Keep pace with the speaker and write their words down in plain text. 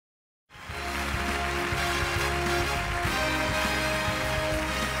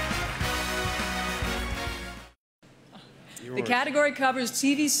The category covers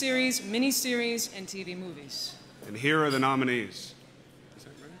TV series, miniseries, and TV movies. And here are the nominees. Is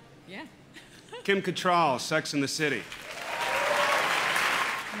that right? Yeah. Kim Cattrall, Sex and the City.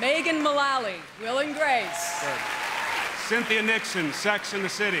 Megan Mullally, Will and Grace. Good. Cynthia Nixon, Sex and the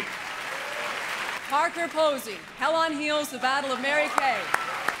City. Parker Posey, Hell on Heels, The Battle of Mary Kay.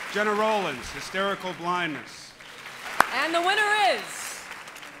 Jenna Rollins, Hysterical Blindness. And the winner is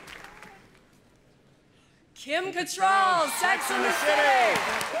Kim Cattrall, Sex and the City.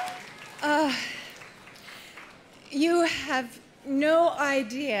 You have no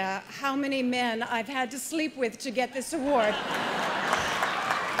idea how many men I've had to sleep with to get this award.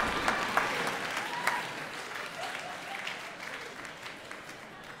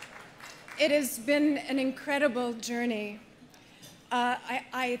 It has been an incredible journey.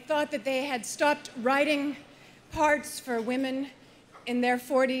 I thought that they had stopped writing parts for women in their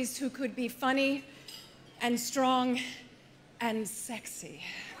 40s who could be funny and strong and sexy.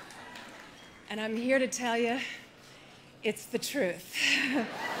 And I'm here to tell you, it's the truth.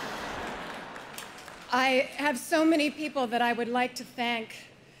 I have so many people that I would like to thank.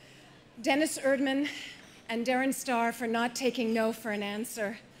 Dennis Erdman and Darren Star for not taking no for an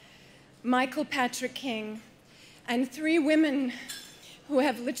answer. Michael Patrick King, and 3 women who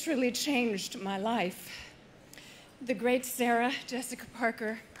have literally changed my life. The great Sarah Jessica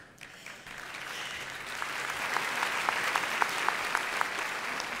Parker,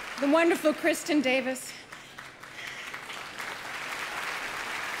 the wonderful Kristen Davis,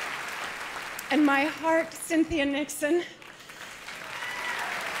 and my heart, Cynthia Nixon.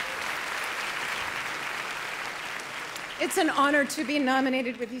 It's an honor to be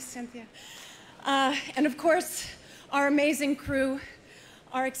nominated with you, Cynthia. And of course, our amazing crew,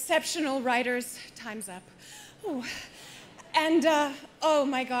 our exceptional writers. Time's up. Ooh. And oh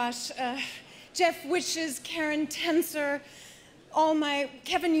my gosh, Jeff Wishes, Karen Tenser,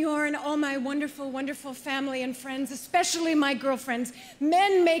 Kevin Yorn, all my wonderful, wonderful family and friends, especially my girlfriends.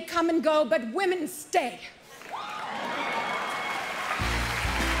 Men may come and go, but women stay.